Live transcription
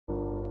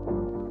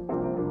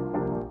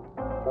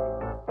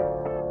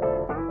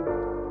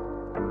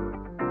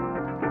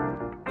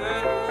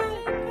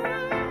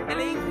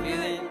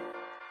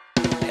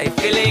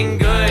feeling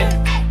good,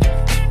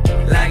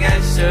 like I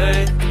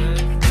should.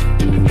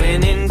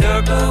 When in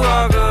dark, I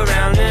walk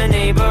around the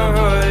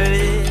neighborhood,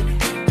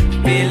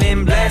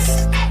 feeling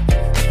blessed,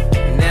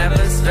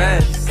 never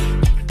stressed.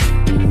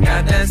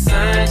 Got that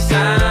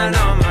sunshine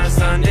on my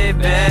Sunday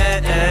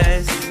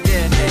best.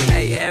 Yeah,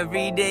 hey,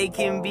 every day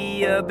can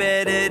be a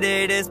better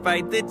day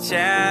despite the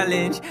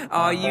challenge.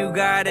 All you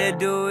gotta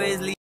do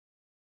is leave.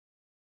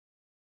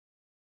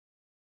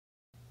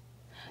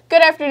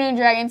 Good afternoon,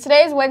 Dragons.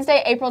 Today is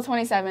Wednesday, April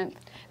 27th.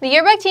 The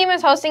yearbook team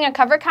is hosting a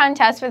cover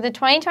contest for the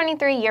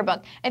 2023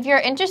 yearbook. If you're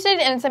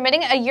interested in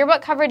submitting a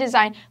yearbook cover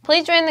design,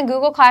 please join the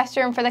Google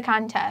Classroom for the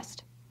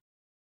contest.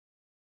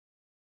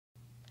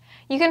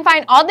 You can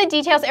find all the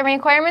details and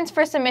requirements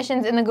for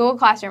submissions in the Google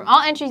Classroom.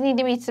 All entries need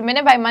to be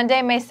submitted by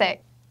Monday, May 6th.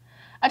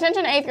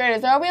 Attention 8th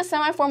graders, there will be a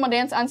semi-formal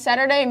dance on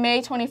Saturday,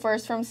 May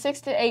 21st from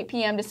 6 to 8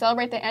 p.m. to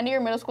celebrate the end of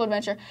your middle school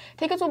adventure.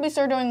 Tickets will be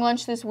served during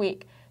lunch this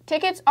week.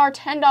 Tickets are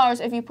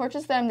 $10 if you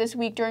purchase them this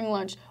week during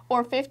lunch,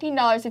 or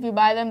 $15 if you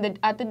buy them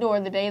at the door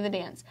the day of the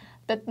dance.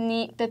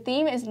 The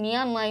theme is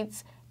neon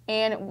lights,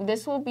 and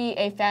this will be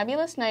a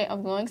fabulous night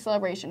of glowing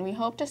celebration. We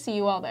hope to see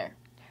you all there.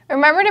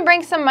 Remember to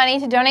bring some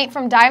money to donate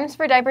from Dimes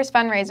for Diapers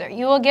fundraiser.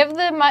 You will give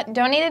the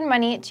donated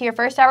money to your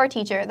first hour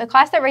teacher. The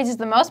class that raises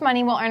the most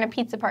money will earn a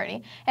pizza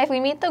party. If we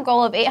meet the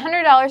goal of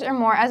 $800 or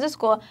more as a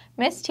school,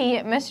 Miss T,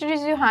 Mr.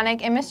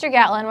 Zuhanik, and Mr.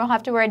 Gatlin will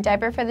have to wear a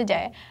diaper for the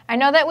day. I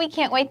know that we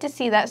can't wait to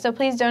see that, so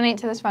please donate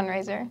to this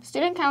fundraiser.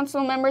 Student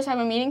council members have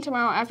a meeting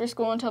tomorrow after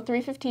school until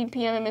 3:15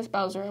 p.m. in Miss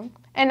Bell's room.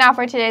 And now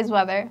for today's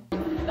weather.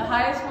 The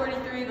high is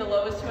 43, the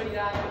low is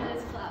 29.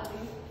 It's cloudy.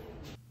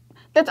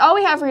 That's all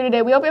we have for you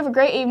today. We hope you have a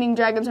great evening,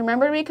 Dragons.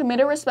 Remember to be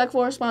committed,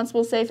 respectful,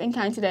 responsible, safe, and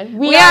kind today.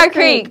 We are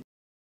Creek.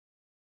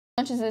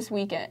 Lunch is this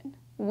weekend.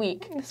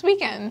 This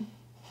weekend.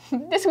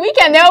 This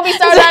weekend. They will be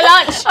starting our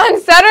lunch.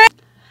 On Saturday.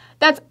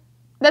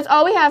 That's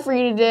all we have for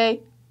you today.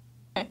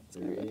 Okay.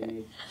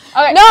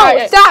 No,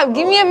 right. stop.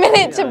 Give me a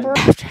minute to breathe.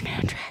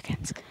 Afternoon,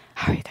 Dragons.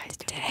 How are you guys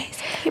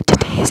doing?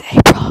 Today is